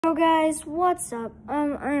Hello guys, what's up?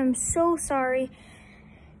 I am so sorry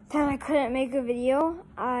that I couldn't make a video.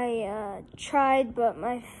 I tried, but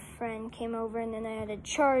my friend came over and then I had to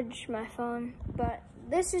charge my phone. But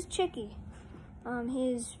this is Chicky.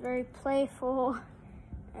 He's very playful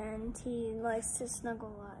and he likes to snuggle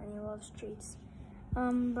a lot and he loves treats.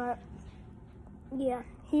 But yeah,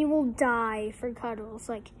 he will die for cuddles.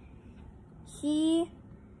 Like, he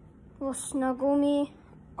will snuggle me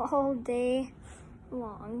all day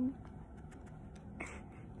long.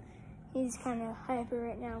 He's kind of hyper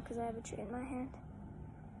right now because I have a treat in my hand.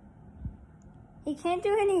 He can't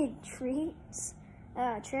do any tricks,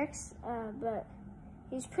 but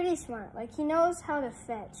he's pretty smart. Like, he knows how to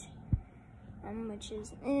fetch, and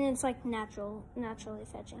it's like naturally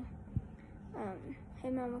fetching. Hey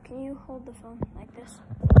Mama, can you hold the phone like this?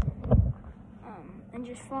 And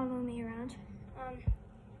just follow me around.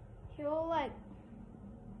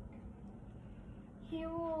 He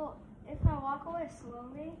will, if I walk away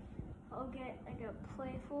slowly, I'll get like a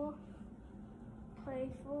playful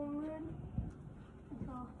mood.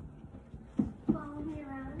 So follow me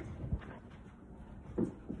around.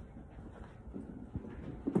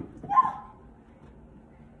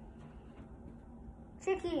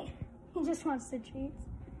 Chicky, he just wants the treats.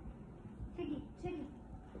 Chicky.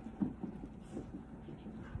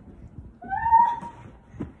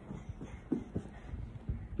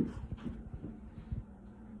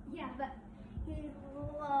 Yeah, but he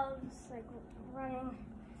loves like running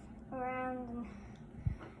around and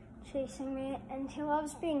chasing me, and he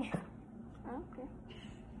loves being.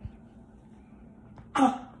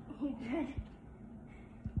 He did.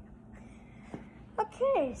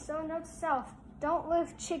 Okay, so note to self: don't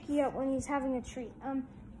lift Chicky up when he's having a treat.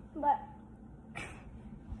 But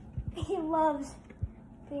he loves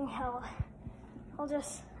being held. He'll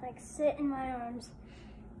just like sit in my arms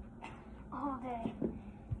all day.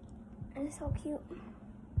 And it's so cute.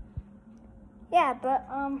 Yeah, but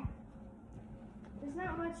there's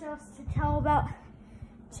not much else to tell about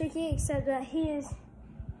Chicky except that he is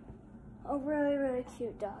a really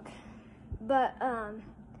cute dog. But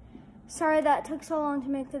sorry that took so long to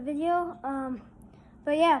make the video.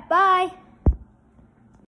 But yeah, bye.